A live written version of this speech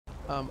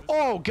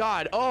Oh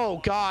God, oh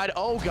God,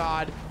 oh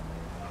God.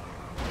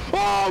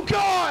 Oh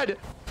God!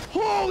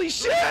 Holy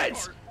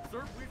shit!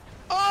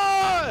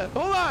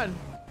 Hold on.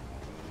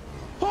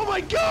 Oh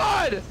my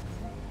God!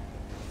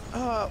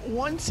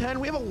 110,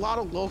 we have a lot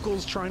of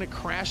locals trying to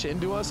crash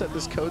into us at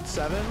this code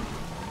 7.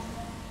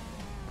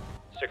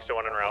 6 to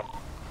 1 en route.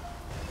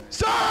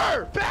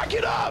 Sir, back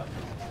it up!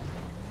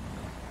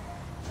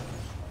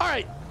 All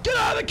right, get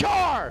out of the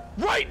car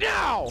right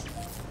now!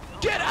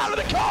 Get out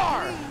of the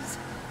car!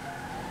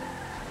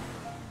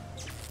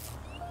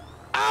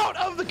 Out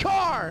of the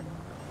car!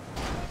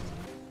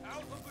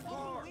 Out of the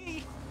car!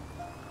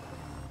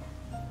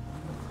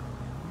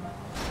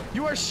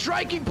 You are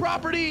striking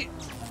property!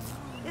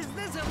 Is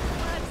this a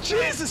flood?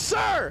 Jesus,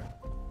 sir!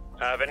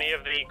 Have any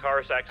of the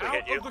cars actually Out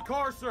hit you? of the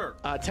car, sir!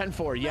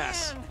 10-4,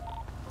 yes. Man.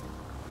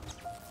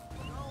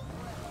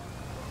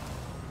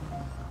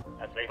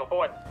 That's vehicle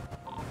forward.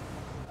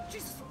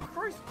 Jesus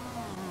Christ!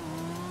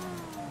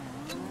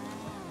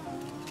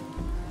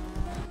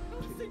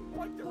 This thing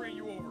bike that ran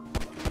you over.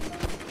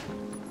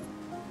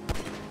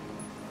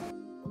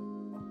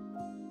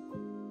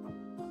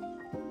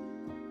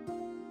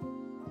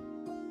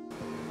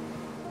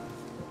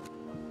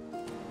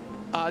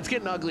 It's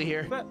getting ugly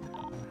here.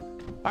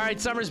 All right,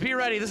 Summers, be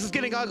ready. This is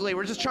getting ugly.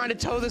 We're just trying to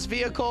tow this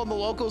vehicle, and the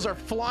locals are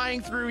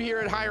flying through here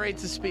at high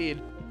rates of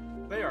speed.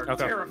 They are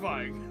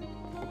terrifying.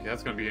 Okay,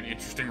 that's gonna be an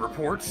interesting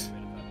report.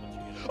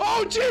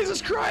 Oh,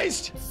 Jesus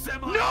Christ!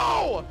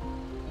 No!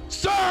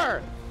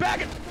 Sir!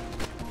 Back it!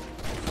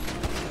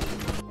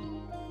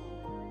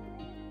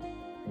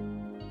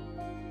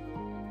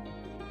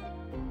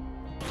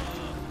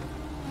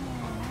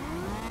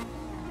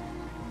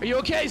 Are you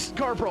okay,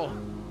 Corporal?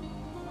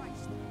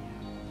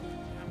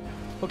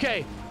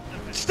 Okay.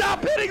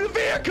 Stop hitting the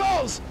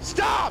vehicles!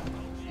 Stop!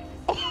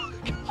 Oh,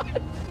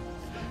 God.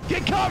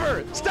 Get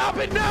cover! Stop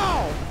it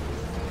now!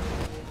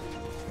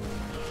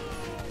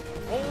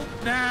 Hold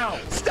now!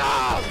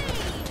 Stop!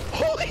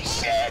 Holy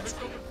shit!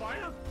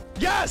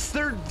 Yes,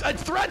 they're a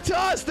threat to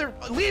us. They're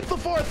leave the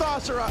fourth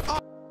officer.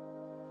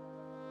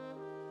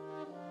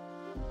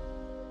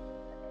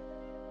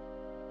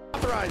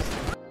 Authorized.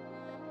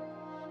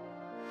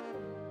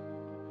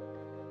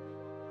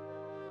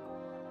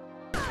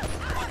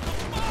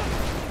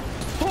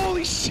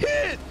 Holy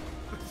shit!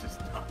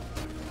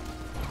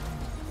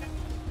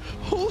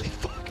 Holy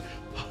fuck!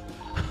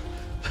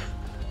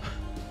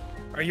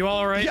 Are you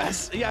all right?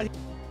 Yes. Yeah.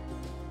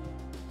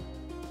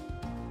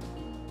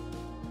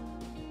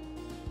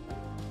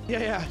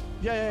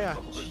 Yeah.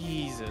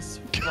 Jesus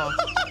fuck.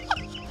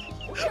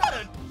 What kind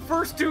of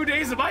first 2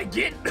 days am I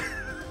getting?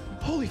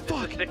 Holy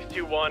fuck.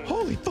 621.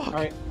 Holy fuck. All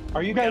right.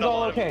 Are you guys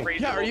all okay?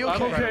 Yeah, are you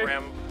okay?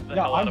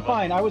 No, I'm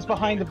fine. I was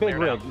behind the big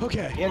rig.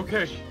 Okay.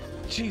 Okay.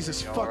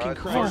 Jesus fucking Right.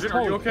 Christ. Sergeant,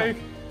 are you okay?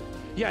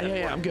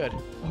 Yeah, I'm good.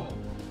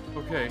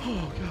 Okay.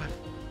 Oh God.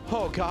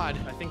 Oh God.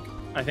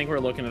 I think we're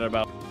looking at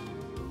about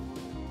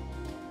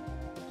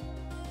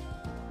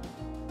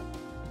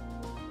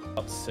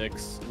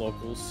 6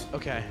 locals.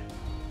 Okay.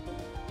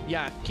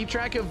 Yeah, keep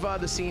track of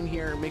the scene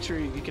here. Make sure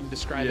you can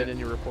describe it in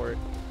your report.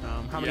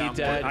 How many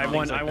dead? I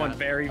want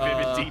very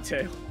vivid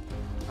detail.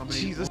 How many?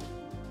 Jesus.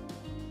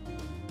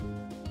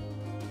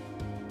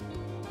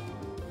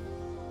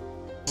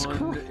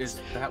 One is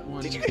that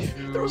one. Did you?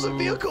 There was a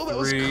vehicle that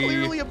was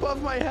clearly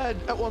above my head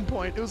at one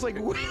point. It was like.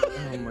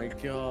 Oh my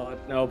God!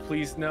 No,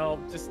 please, no.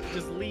 Just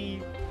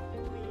leave.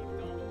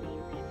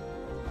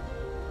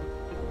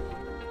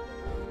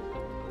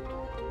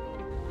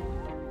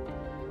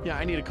 Yeah,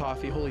 I need a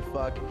coffee. Holy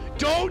fuck!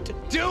 Don't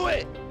do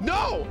it!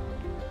 No!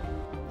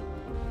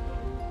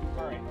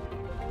 All right.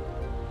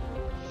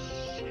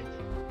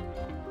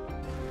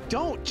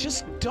 Don't.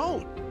 Just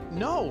don't.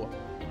 No.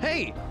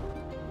 Hey.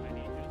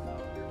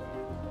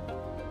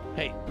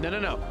 Hey.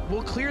 No.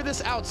 We'll clear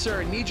this out,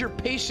 sir. I need your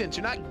patience.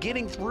 You're not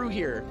getting through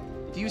here.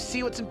 Do you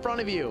see what's in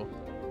front of you?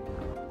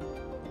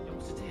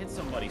 Just hit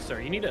somebody, sir.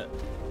 You need to.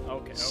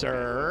 Okay.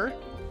 Sir.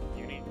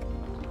 You need.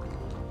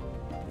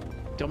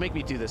 Don't make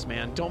me do this,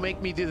 man. Don't make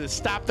me do this.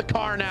 Stop the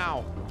car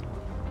now.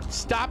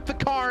 Stop the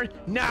car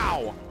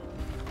now.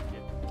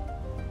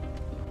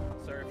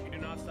 Sir, if you do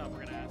not stop,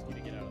 we're gonna ask you to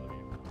get out of the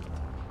vehicle.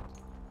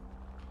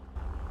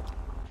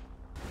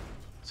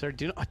 Sir,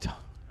 do not. All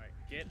right,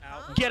 get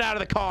out. Get out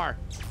of the car.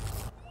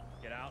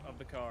 Get out of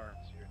the car.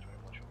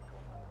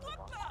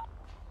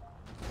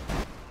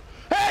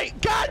 Hey,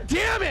 God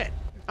damn it!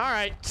 All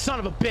right, son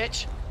of a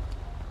bitch.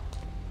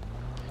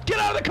 Get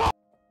out of the car.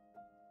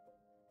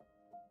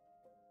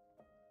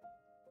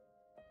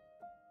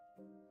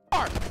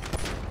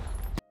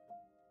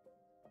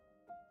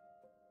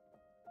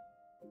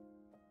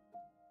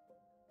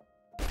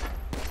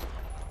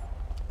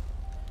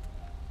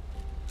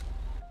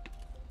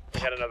 We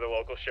had another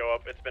local show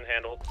up. It's been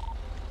handled.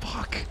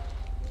 Fuck.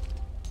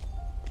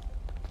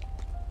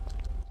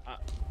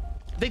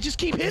 They just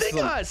keep hitting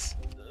us.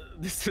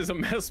 This is a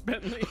mess,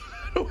 Bentley.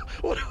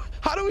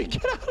 How do we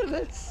get out of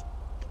this?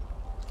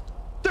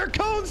 There are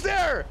cones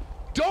there.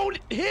 Don't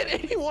hit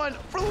anyone,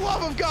 for the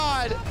love of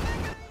God.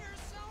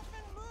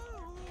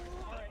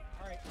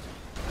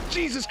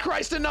 Jesus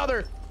Christ,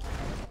 another!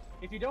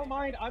 If you don't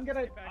mind, I'm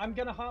gonna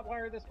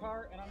hotwire this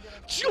car and I'm gonna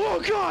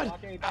Oh God!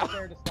 blockade back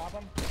there to stop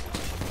him.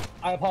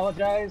 I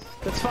apologize.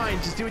 That's fine.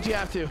 Just do what you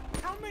have to.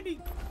 How many?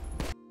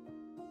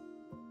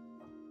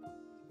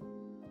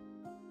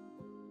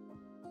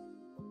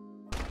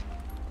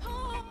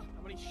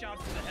 How many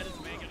shots to the head is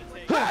May gonna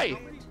take? Hey!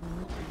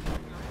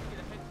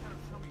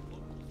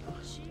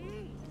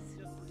 Jeez.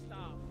 Just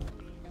stop.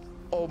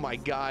 Oh my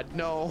God,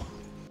 no.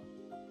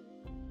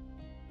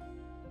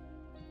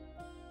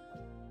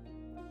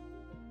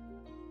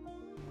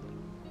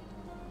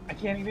 I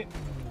can't even.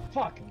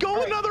 Fuck. Go All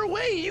right. another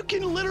way. You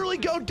can literally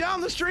go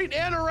down the street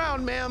and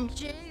around, ma'am.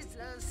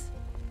 Jesus.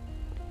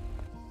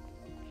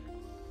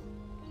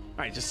 All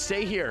right, just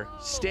stay here.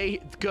 Stay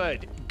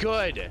good.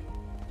 Good.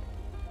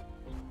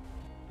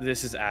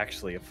 This is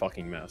actually a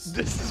fucking mess.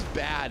 This is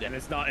bad. And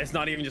it's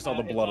not even just all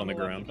the blood on the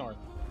ground. North.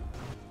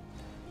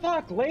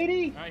 Fuck,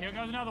 lady. All right, here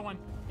goes another one.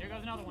 Here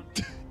goes another one.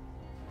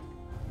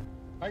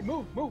 All right,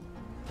 move.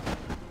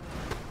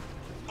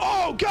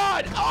 Oh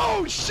God!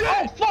 Oh shit!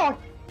 Oh fuck!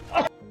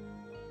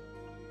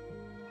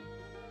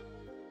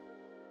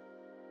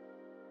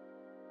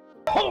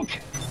 Oh.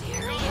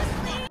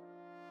 Seriously?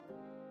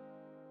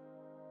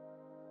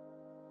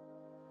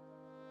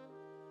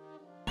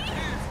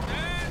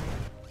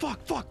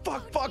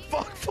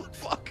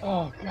 Fuck.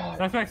 Oh God.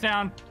 Suspect's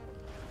down.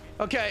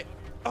 Okay.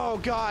 Oh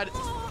God.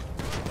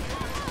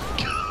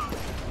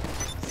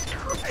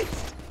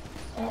 Christ.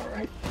 All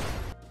right.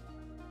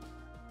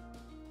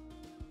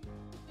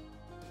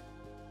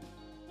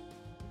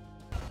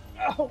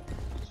 Oh.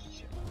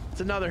 Shit.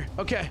 It's another.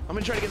 Okay, I'm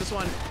gonna try to get this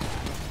one.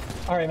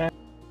 All right, man.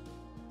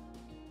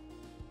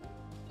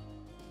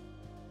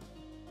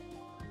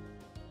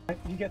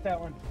 You get that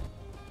one.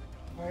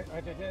 All right, I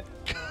did it.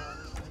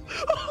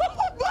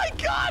 Oh my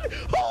God!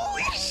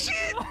 Holy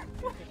shit!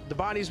 The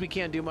bodies we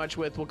can't do much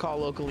with. We'll call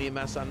local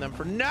EMS on them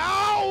for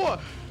now.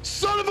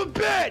 Son of a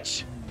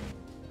bitch!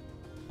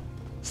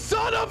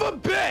 Son of a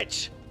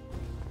bitch!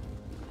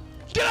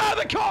 Get out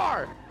of the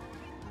car!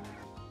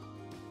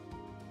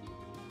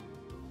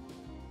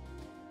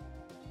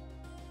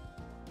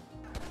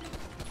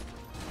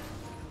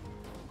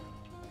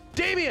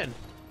 Damien!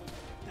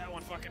 That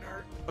one fucking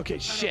hurt. Okay,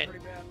 shit.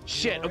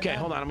 Shit, okay,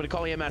 hold on. I'm gonna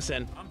call EMS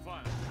in. I'm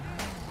fine.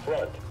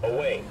 Front,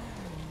 away.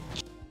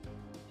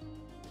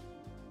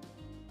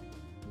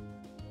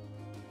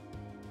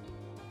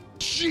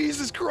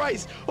 Jesus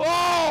Christ!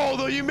 Oh,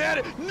 the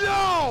humanity!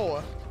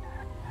 No!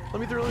 Let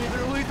me through.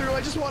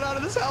 I just want out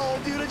of this hell,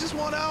 dude. I just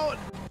want out.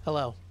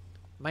 Hello,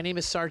 my name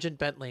is Sergeant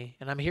Bentley,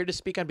 and I'm here to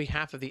speak on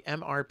behalf of the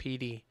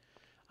MRPD.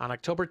 On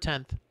October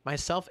 10th,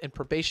 myself and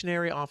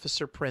probationary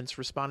officer Prince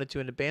responded to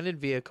an abandoned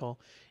vehicle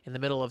in the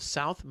middle of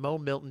South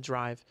Milton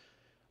Drive.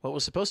 What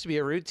was supposed to be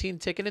a routine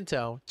ticket and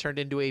tow turned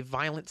into a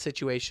violent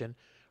situation,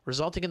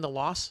 resulting in the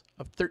loss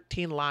of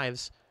 13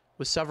 lives,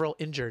 with several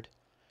injured.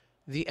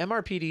 The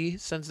MRPD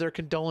sends their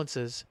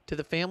condolences to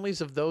the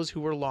families of those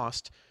who were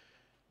lost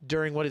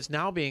during what is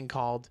now being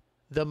called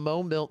the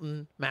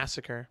Milton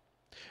Massacre.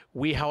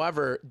 We,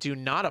 however, do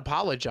not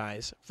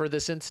apologize for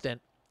this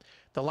incident.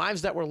 The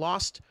lives that were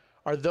lost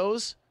are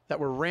those that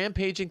were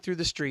rampaging through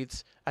the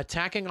streets,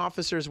 attacking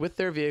officers with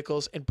their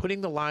vehicles, and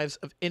putting the lives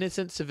of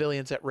innocent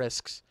civilians at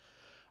risks.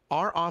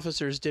 Our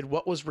officers did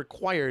what was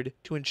required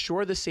to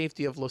ensure the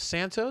safety of Los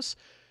Santos,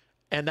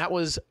 and that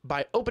was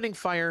by opening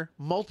fire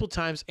multiple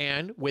times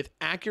and, with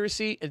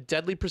accuracy and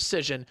deadly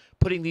precision,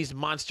 putting these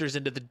monsters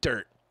into the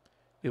dirt.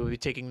 We will be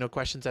taking no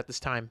questions at this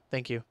time.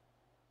 Thank you.